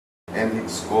and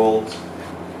it's called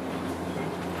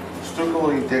Structural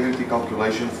Integrity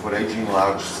Calculation for Aging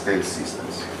Large-Scale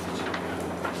Systems.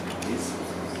 Please.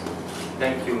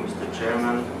 Thank you, Mr.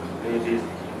 Chairman, ladies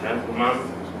and gentlemen.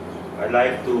 I'd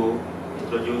like to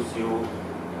introduce you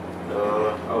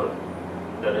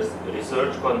the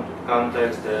research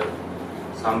context,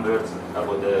 some words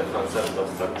about the concept of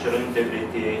structural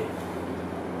integrity,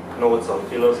 notes on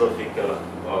philosophical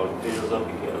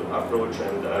approach,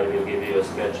 and I will give you a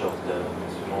sketch of the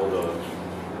model.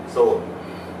 So,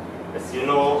 as you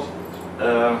know,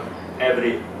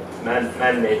 every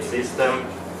man-made system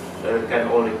can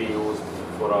only be used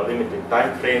for a limited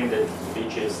time frame,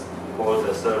 which is called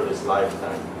the service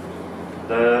lifetime.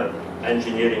 The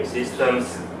engineering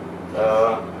systems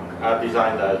are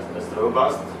designed as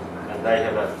robust, and they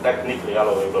have a technically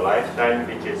allowable lifetime,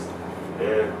 which is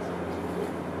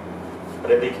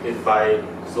predicted by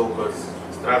so-called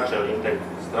structural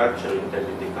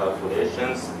integrity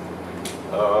calculations,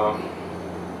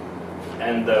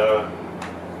 and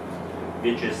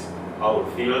which is our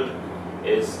field,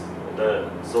 is the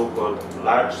so-called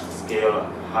large-scale,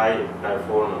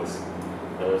 high-performance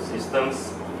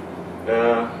systems.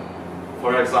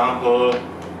 For example,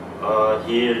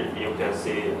 here you can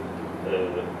see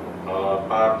a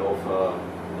part of a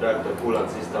reactor coolant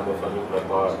system of a nuclear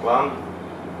power plant.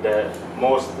 The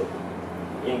most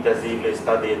intensively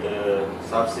studied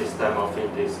subsystem of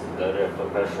it is the reactor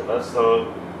pressure vessel,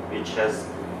 which has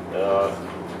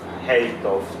height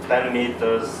of 10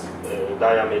 meters,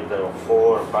 diameter of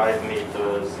 4 or 5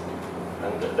 meters,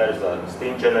 and there is a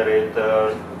steam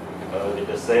generator with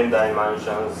the same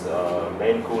dimensions,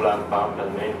 main coolant pump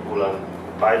and main coolant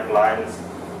pipelines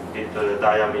with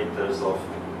diameters of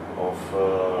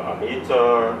a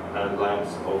meter and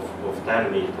lengths of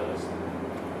 10 meters.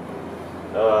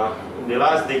 In the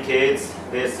last decades,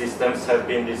 these systems have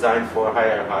been designed for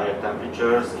higher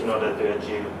temperatures in order to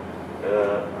achieve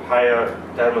higher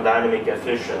thermodynamic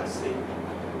efficiency.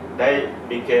 They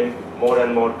became more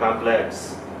and more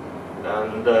complex,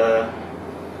 and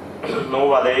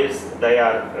nowadays they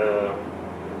are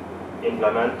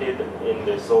implemented in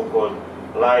the so-called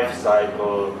life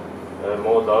cycle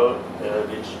model,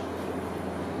 which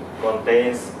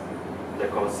contains the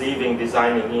conceiving,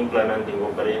 designing, implementing,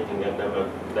 operating, and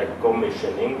the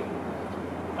commissioning.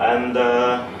 And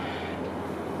the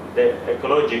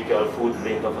ecological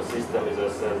footprint of a system is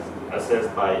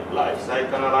assessed by life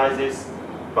cycle analysis,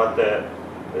 but the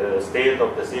state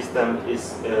of the system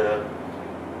is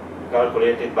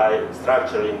calculated by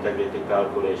structural integrity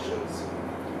calculations.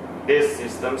 These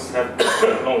systems have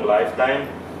long lifetime.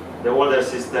 The older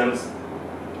systems,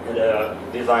 the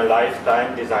design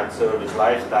service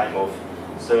lifetime of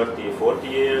 30-40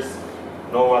 years.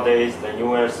 Nowadays, the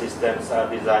newer systems are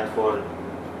designed for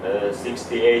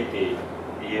 60-80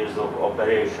 years of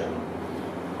operation.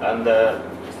 And the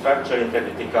structural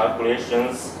integrity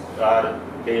calculations are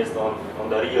based on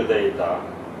the real data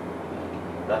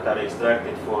that are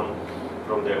extracted from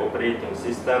the operating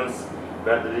systems,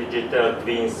 where the digital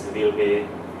twins will be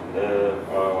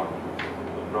a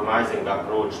promising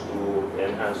approach to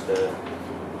enhance the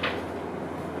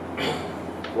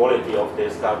quality of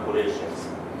these calculations.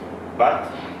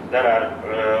 But there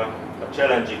are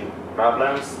challenging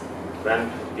problems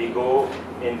when we go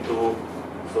into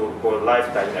so-called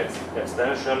lifetime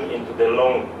extension into the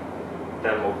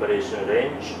long-term operation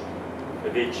range,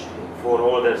 which for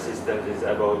older systems is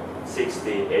about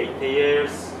 60-80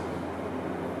 years,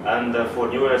 and for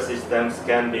newer systems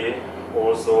can be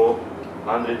also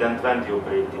 120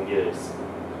 operating years.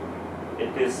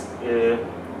 It is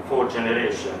 4th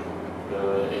generation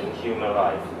in human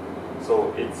life,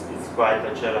 so it's quite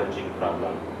a challenging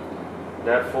problem.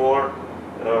 Therefore,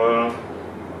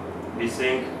 we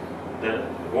think the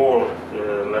whole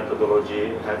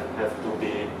methodology have to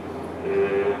be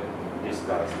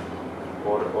discussed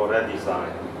or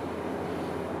redesigned.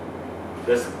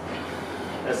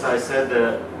 As I said,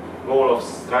 the goal of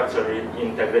structural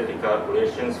integrity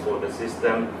calculations for the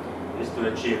system is to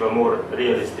achieve a more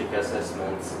realistic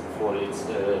assessments for its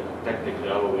technically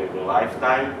allowable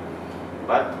lifetime.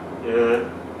 But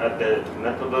at the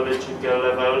methodological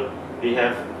level, we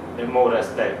have more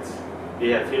aspects. We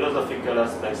have philosophical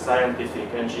aspects,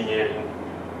 scientific, engineering,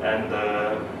 and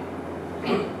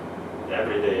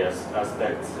everyday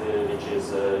aspects, which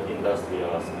is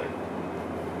industrial aspect.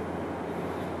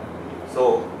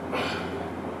 So,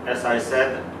 as I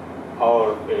said,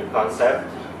 our concept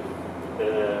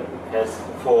has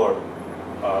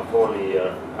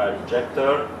four-layer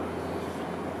architecture,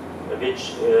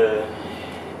 which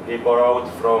we borrowed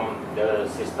from the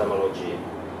systemology.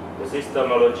 The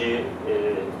systemology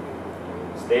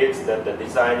states that the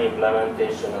design,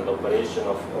 implementation, and operation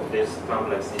of these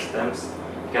complex systems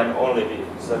can only be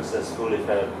successfully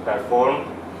performed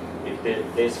if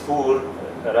these four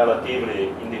relatively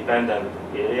independent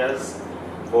areas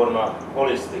form a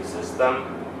holistic system,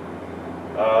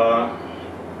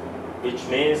 which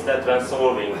means that when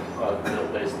solving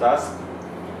this task,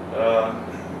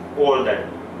 all the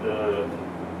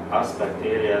aspect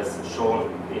areas shown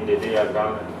in the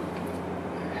diagram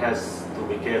has to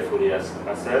be carefully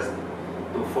assessed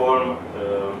to form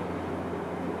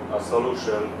a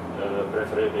solution,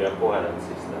 preferably a coherent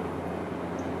system.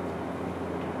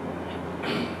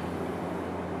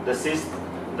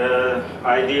 The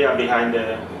idea behind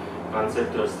the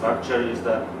conceptual structure is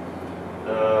that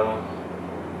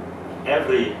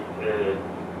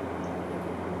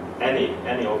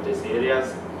any of these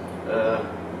areas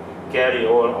carry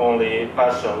only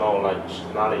partial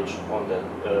knowledge on the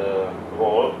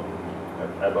wall,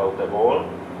 about the wall,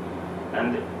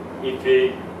 and if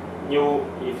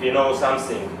we know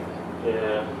something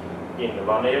in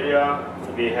one area,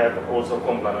 we have also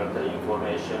complementary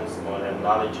information and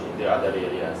knowledge in the other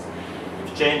areas.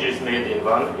 If change is made in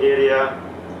one area,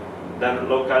 then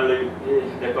locally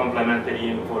the complementary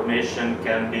information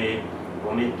can be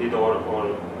omitted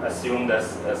or assumed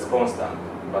as constant.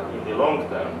 But in the long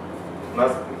term,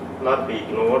 must not be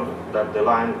ignored that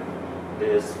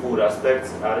these four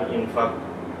aspects are in fact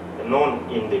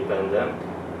non-independent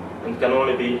and can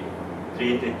only be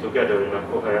treated together in a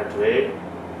coherent way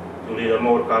to lead a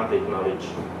more complete knowledge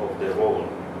of the whole.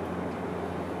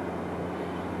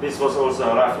 This was also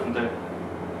a rough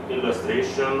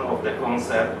illustration of the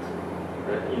concept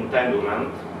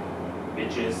entanglement,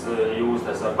 which is used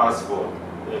as a buzzword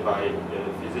by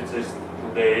physicists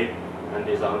today and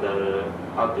is under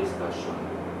hot discussion.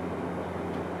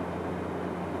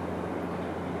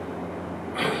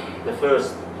 The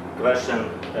first question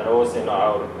arose in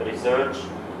our research: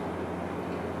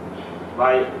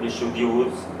 why we should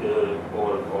use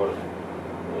or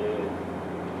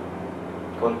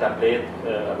contemplate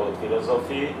about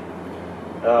philosophy.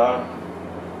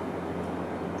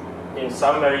 In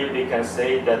summary, we can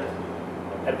say that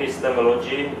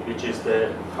epistemology, which is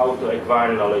the how to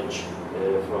acquire knowledge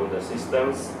from the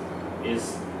systems,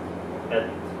 is at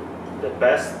the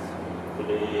best to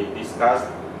be discussed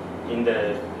in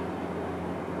the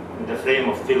frame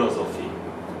of philosophy,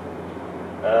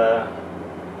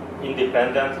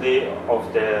 independently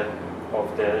of the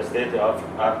state of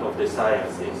art of the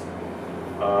sciences.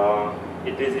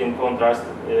 It is in contrast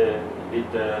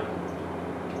with the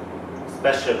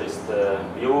specialist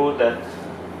view that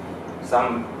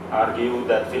some argue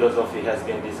that philosophy has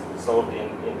been dissolved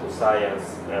into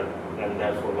science and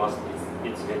therefore lost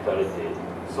its vitality.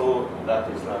 So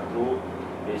that is not true.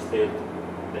 We state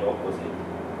the opposite.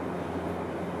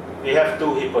 We have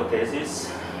two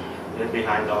hypotheses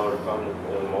behind our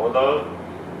model.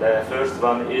 The first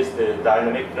one is the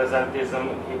dynamic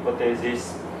presentism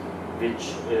hypothesis,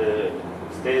 which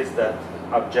states that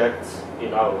objects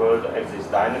in our world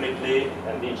exist dynamically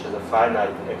and each has a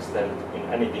finite extent in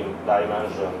any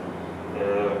dimension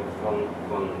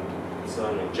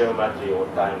concerning geometry or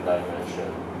time dimension.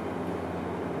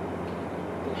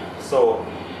 So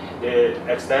the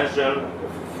extension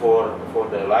for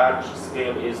the large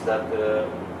scale is that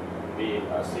we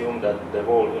assume that the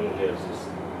whole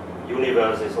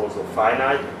universe is also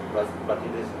finite, but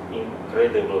it is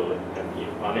incredible and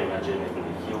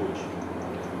unimaginably huge.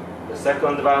 The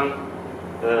second one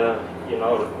in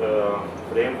our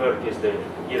framework is the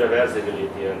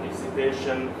irreversibility and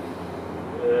dissipation,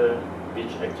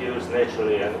 which occurs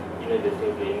naturally and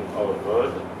inevitably in our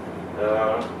world,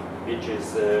 which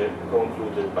is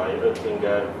concluded by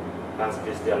Oettinger, Hans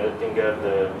Christian Oettinger,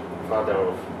 the father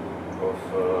of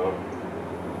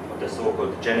the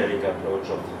so-called generic approach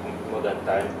of modern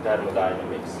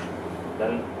thermodynamics.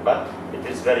 But it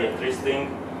is very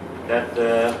interesting that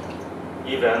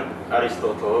even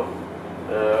Aristotle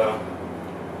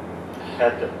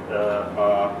had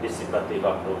a dissipative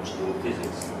approach to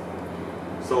physics.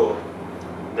 So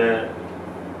the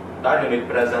dynamic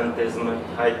presentism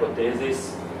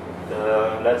hypothesis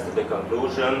leads to the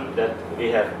conclusion that we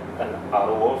have an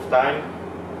arrow of time.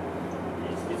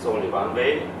 It's only one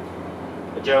way.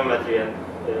 The geometry and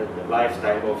the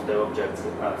lifetime of the objects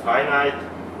are finite,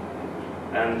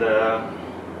 and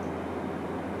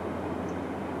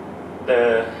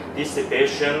the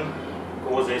dissipation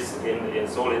causes in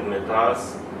solid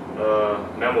metals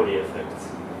memory effects.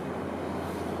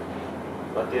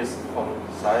 But is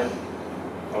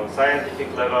on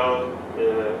scientific level,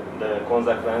 the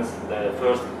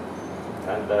first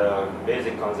and the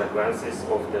basic consequences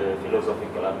of the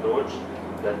philosophical approach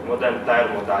that modern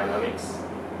thermodynamics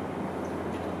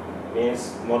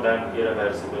means modern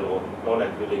irreversible or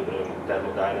non-equilibrium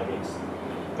thermodynamics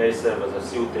may serve as a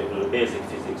suitable basic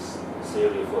physics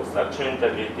theory for structure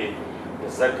integrity. The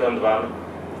second one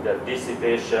is that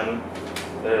dissipation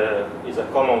is a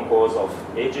common cause of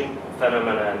aging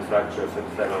phenomena and fracture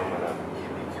phenomena.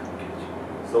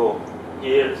 So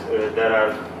here there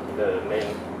are the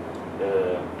main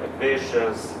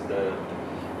equations, the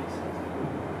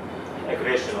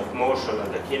equation of motion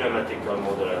and the kinematical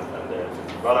model and the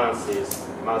balances,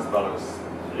 mass balance,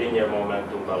 linear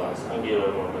momentum balance,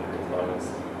 angular momentum balance.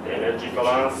 The energy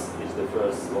balance is the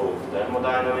first law of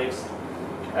thermodynamics,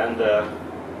 and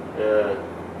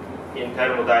in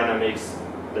thermodynamics,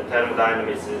 the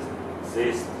thermodynamicists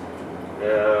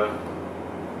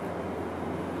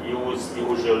use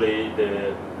usually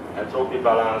the entropy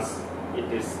balance.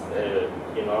 It is,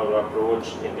 in our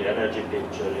approach, in the energy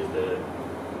picture, is the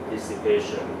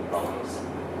dissipation balance.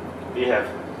 We have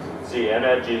three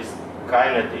energies: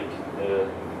 kinetic,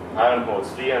 Helmholtz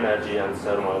free energy, and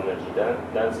thermal energy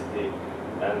density,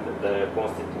 and the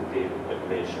constitutive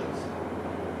equations.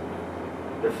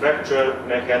 The fracture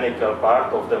mechanical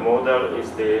part of the model is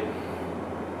the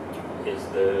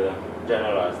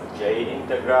generalized J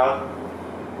integral,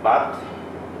 but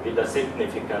with a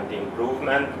significant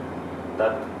improvement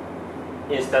that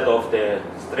instead of the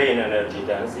strain energy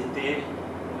density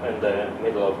in the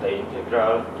middle of the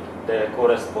integral, the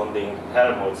corresponding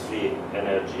Helmholtz free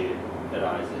energy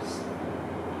arises.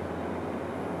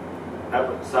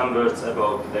 Some words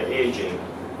about the aging.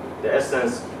 The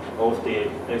essence of the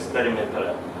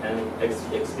experimental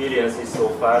experiences so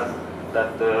far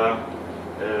that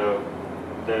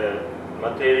the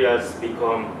materials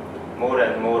become more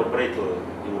and more brittle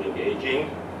during aging,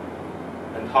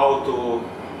 and how to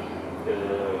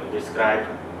describe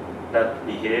that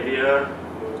behavior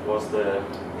was the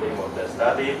aim of the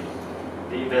study.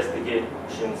 The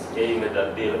investigations aimed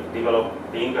at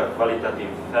developing a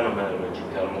qualitative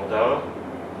phenomenological model,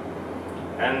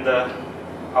 and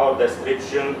our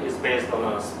description is based on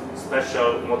a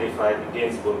special modified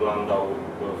Ginzburg-Landau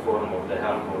form of the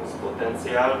Helmholtz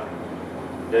potential.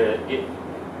 The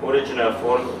original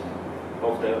form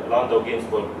of the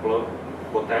Landau-Ginzburg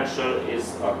potential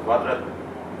is a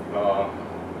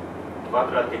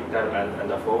quadratic term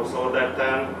and a fourth order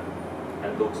term,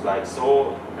 and looks like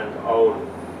so, and our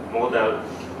model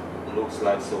looks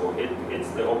like so. It's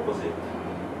the opposite.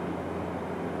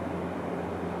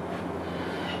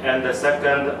 And the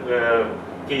second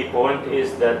key point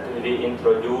is that we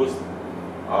introduced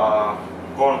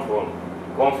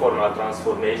conformal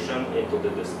transformation into the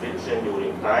description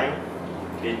during time,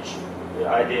 which the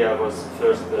idea was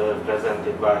first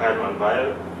presented by Hermann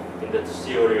Weyl in the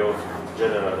theory of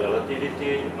general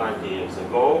relativity 90 years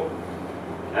ago.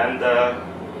 And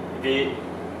we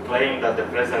claim that the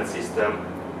present system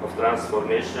of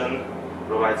transformation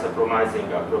provides a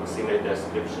promising approximate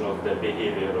description of the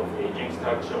behavior of aging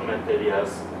structural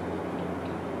materials.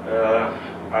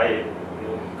 I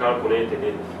calculated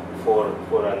it for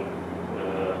an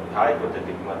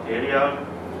hypothetic material,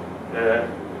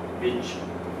 which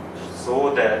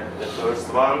saw that the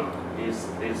first one is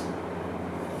this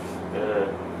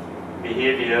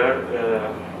behavior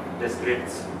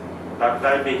describes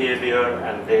ductile behavior,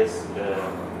 and this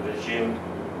regime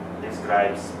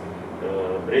describes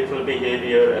brittle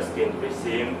behavior, as can be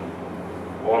seen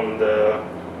on the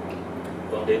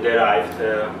derived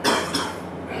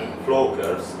flow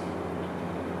curves.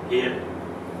 Here,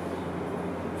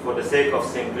 for the sake of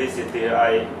simplicity,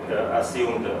 I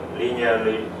assumed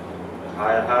linearly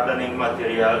higher hardening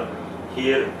material.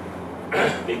 Here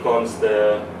becomes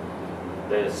the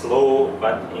slow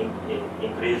but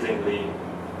increasingly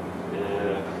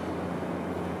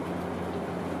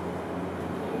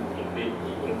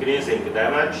increasing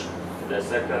damage. The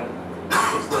second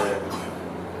is the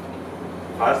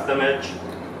fast damage,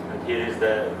 and here is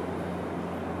the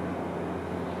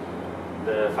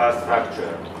fast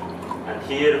fracture. And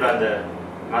here, when the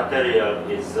material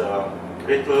is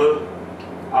brittle,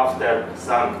 after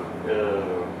some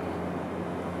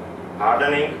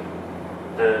hardening,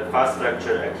 the fast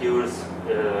fracture occurs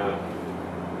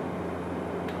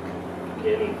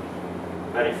in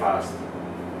very fast,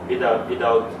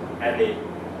 without any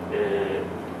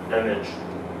damage,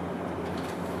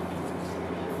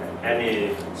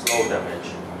 any slow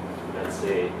damage, let's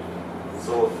say.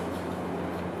 So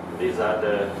these are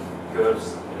the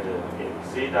curves in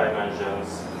 3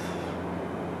 dimensions.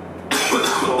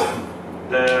 So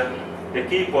the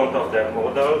key point of that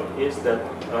model is that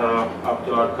up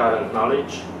to our current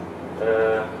knowledge,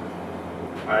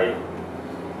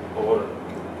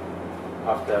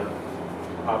 after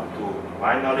up to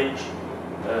my knowledge,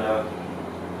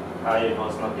 I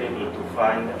was not able to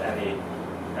find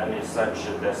any such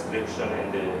description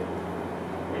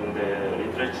in the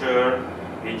literature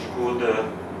which could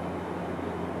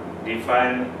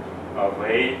define a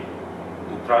way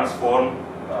to transform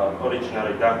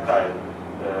originally ductile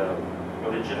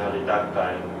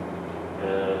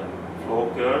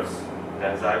flow curves,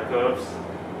 tensile curves,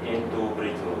 into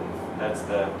brittle. That's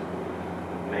the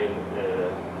main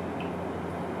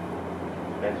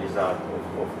result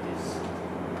of this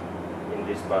in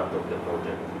this part of the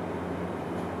project.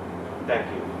 Thank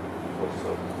you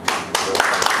also.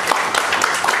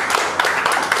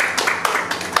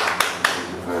 Thank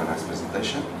you for a nice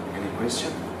presentation. Any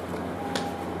question?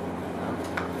 No?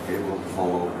 Okay, we'll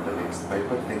follow the next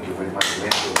paper. Thank you very much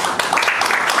again.